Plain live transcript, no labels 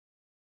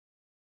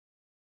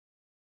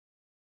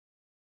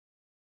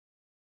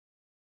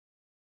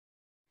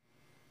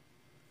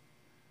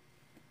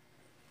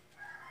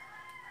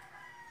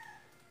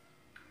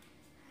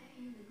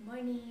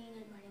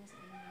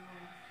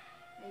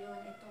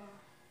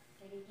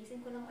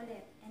Gigising ko lang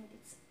ulit. And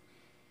it's,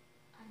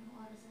 anong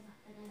oras na?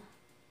 Taga na.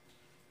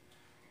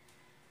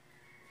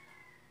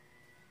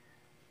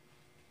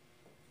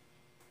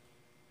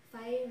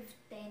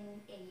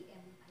 5:10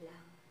 AM pa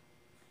lang.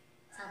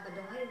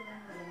 Sabado ngayon,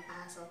 walang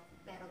pasok.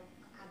 Pero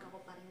ang aga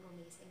ko pa rin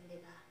gumising, di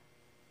ba?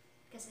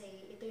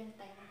 Kasi ito yung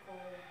time ko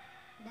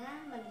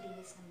na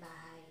maglinis ng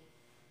bahay.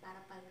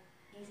 Para pag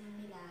gising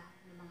nila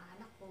ng mga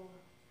anak ko,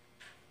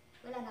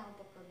 wala na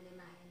akong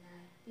problemahin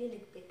na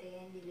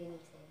liligpitin,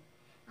 lilinisin.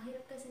 Ang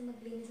hirap kasi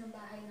maglinis ng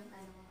bahay ng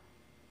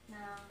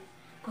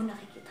kung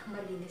nakikita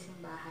malinis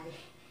yung bahay.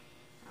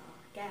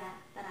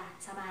 Kaya tara,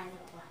 samahan niyo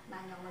ako.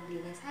 Samahan niyo ako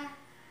maglinis, ha?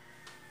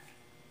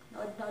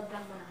 Nood-nood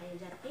lang muna kayo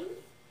dyan, okay?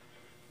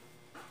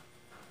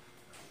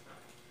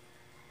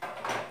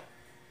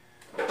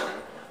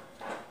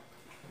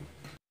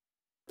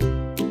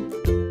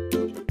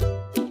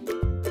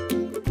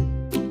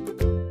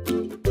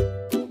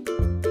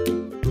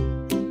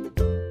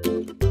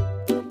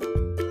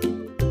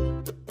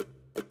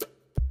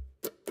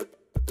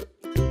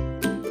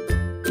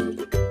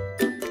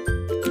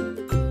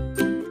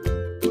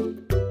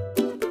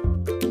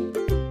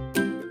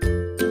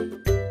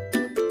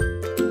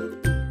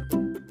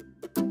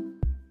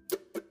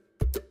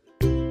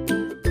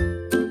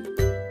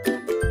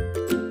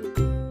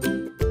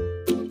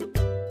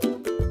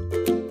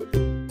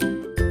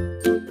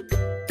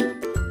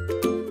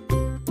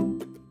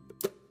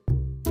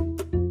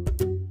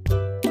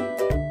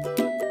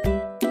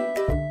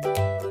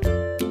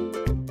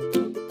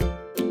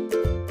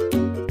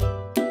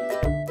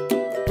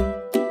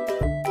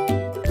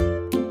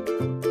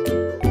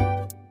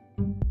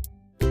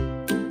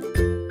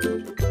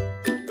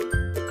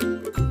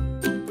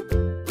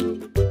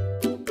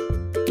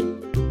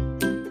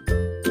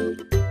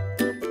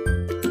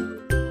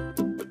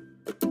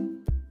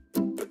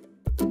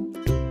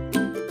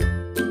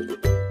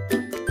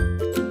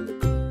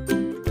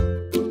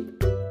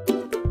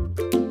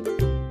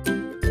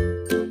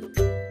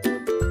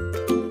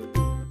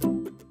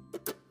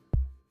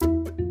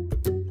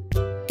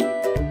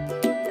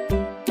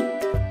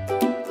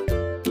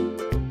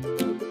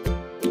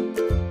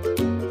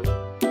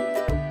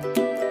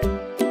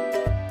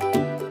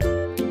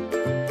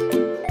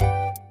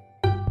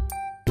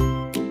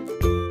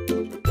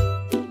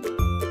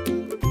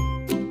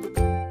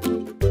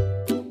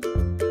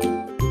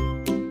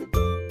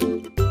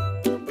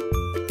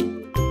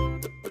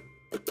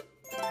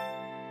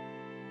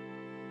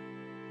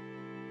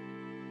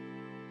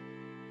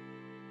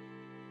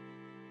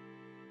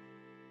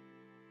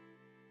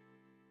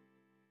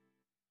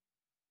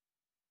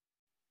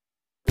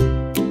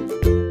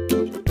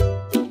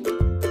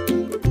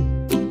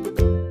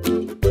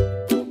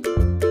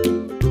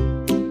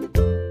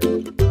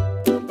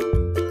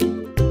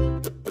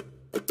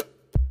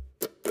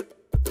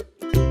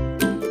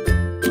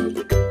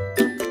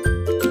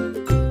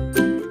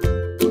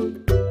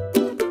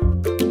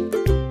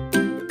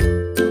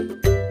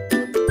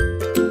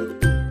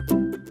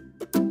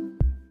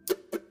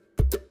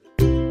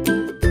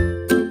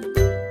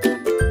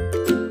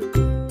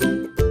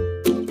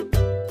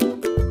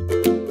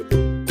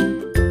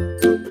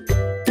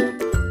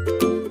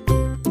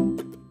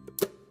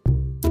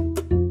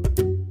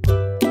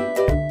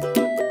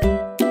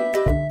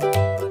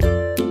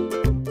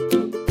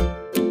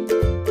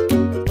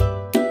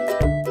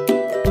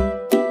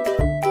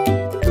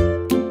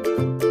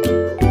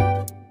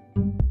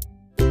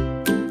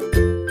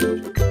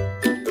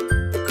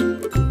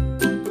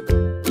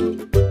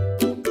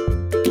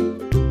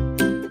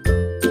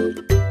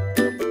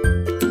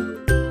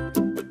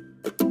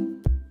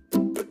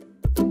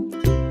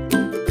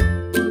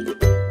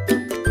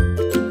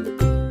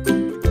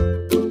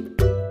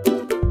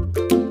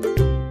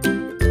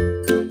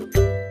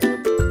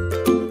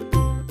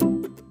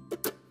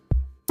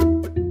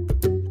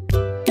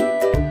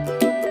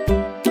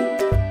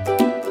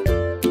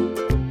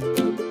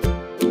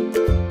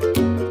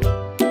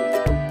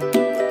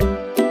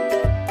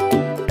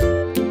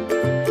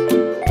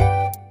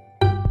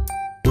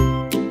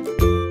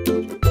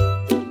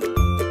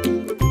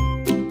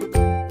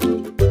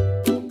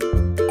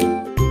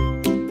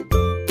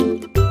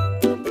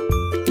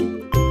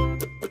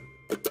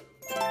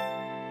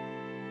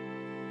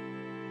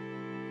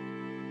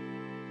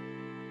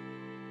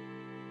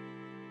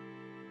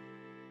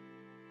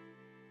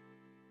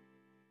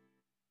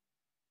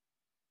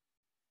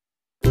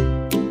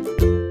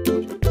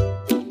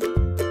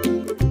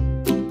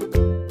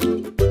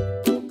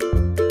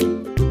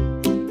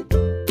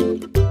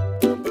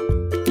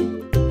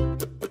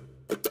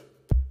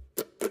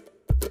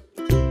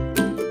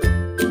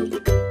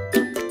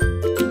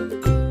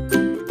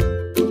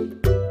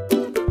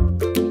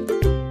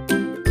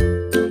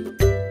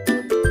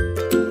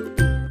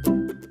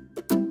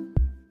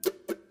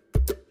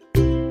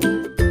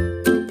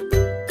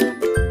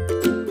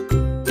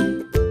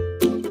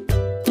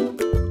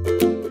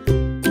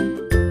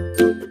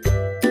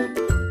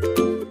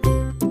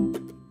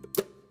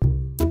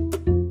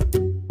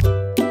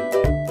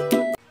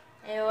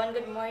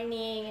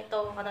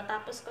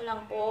 Katatapos ko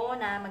lang po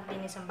na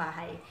maglinis ng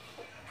bahay.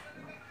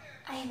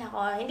 Ay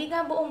nako, hindi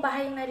nga buong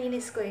bahay yung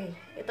nalinis ko eh.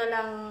 Ito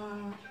lang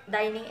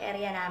dining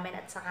area namin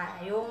at saka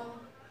yung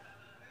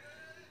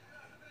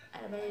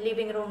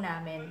living room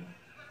namin.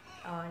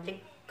 Oh,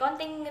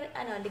 konting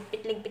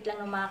ligpit-ligpit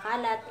lang ng mga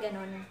kalat,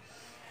 ganun.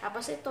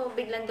 Tapos ito,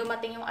 biglang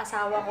dumating yung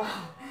asawa ko.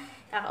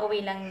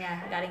 Kakauwi lang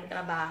niya, galing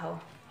trabaho.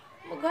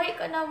 Magay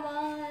ka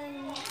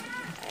naman.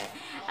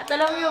 At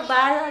alam niyo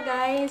ba,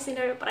 guys,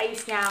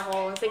 sinurprise niya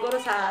ako. Siguro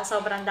sa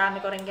sobrang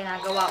dami ko rin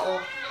ginagawa o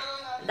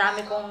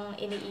dami kong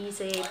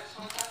iniisip.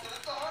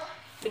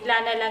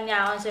 Bigla na lang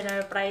niya akong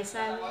sinurprise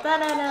na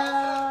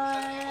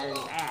taranan!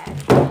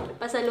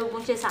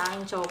 Pasalubong siya sa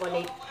akin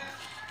chocolate.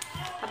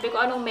 Sabi ko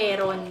anong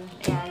meron.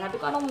 Ayan, sabi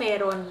ko anong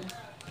meron.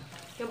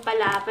 Yung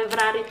pala,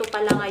 February 2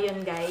 pala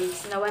ngayon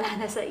guys.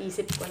 Nawala na sa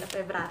isip ko na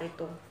February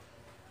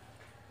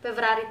 2.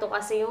 February 2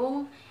 kasi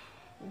yung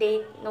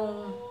date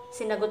nung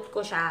sinagot ko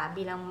siya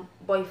bilang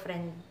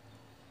boyfriend.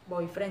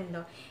 Boyfriend,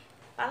 no?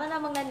 Para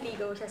namang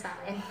nanligaw siya sa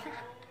akin.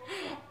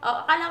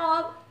 Akala ko,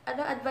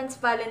 advance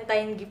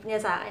Valentine gift niya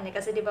sa akin eh,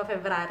 kasi di ba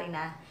February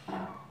na.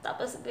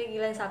 Tapos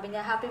biglang sabi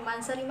niya, Happy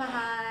Mansari,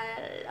 mahal.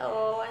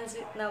 Oh, ang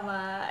sweet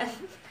naman.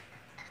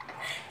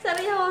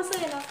 Seryoso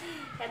yun, no?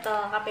 Eto,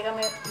 kape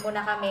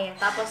muna kami.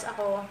 Tapos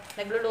ako,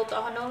 nagluluto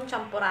ako ng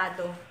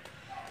champurado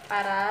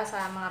para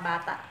sa mga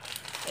bata.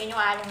 Yun yung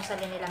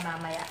aalmusalin nila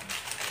mamaya.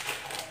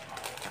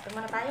 Kape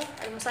muna tayo,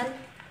 almusal.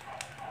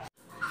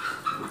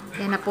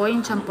 Yan na po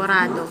yung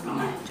champurado.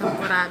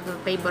 Champurado,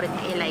 favorite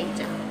ni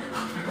Elijah.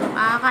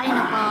 Kakain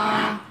ako.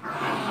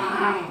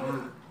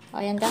 O,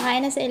 yan,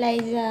 kakain na si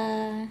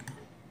Elijah.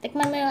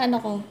 Tikman mo yung ano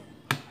ko.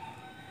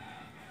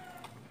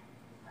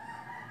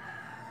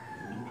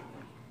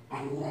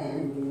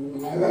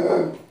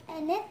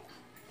 Anet?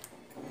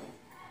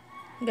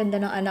 Ganda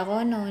ng anak ko,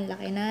 no?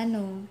 Laki na,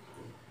 no?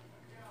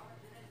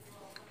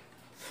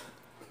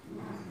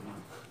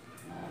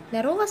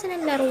 Laro kasi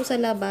ng laro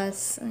sa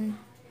labas.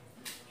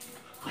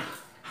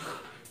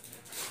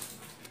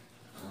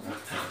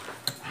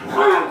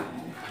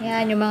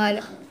 Yan, yung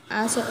mga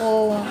aso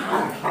ko.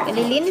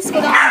 Kalilinis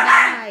ko lang ang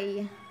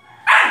bahay.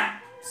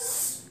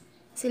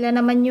 Sila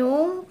naman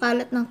yung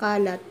kalat ng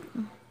kalat.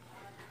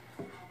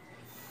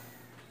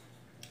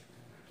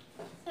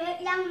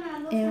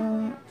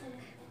 Yung,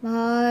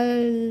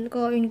 mahal,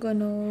 kain ka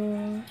no.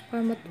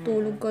 Para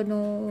matutulog ka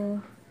no.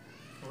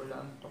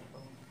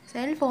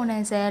 Cellphone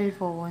and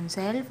cellphone.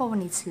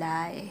 Cellphone is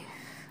life.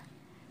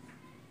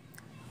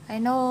 I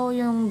know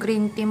yung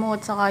green tea mo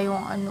at saka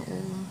yung ano.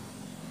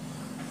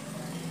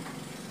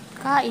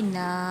 Kain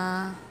na.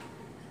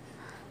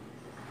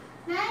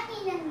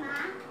 Naiinan ma?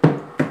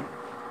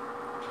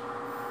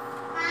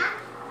 Ma?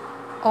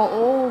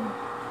 Oo.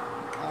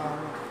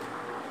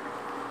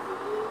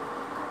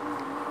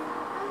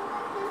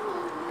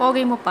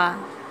 Pogi mo pa.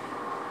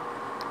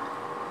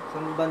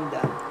 Saan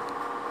banda?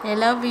 I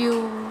love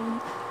you.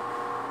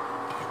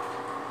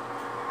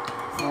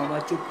 Mama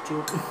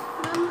chup-chup.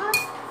 Mama,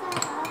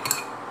 sarap.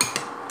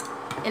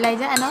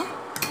 Elijah, ano?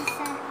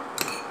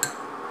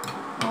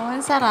 Oh,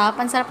 ang sarap.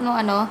 Ang sarap nung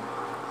ano,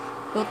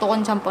 luto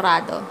kong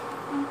champurado.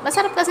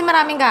 Masarap kasi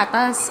maraming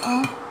gatas.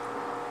 Oh.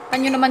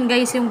 Panyo naman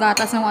guys yung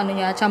gatas ng ano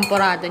niya,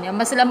 champurado niya.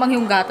 Mas lamang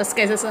yung gatas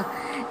kaysa sa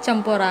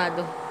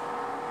champurado.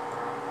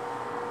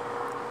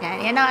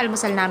 Yan ang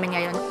almusal namin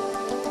ngayon.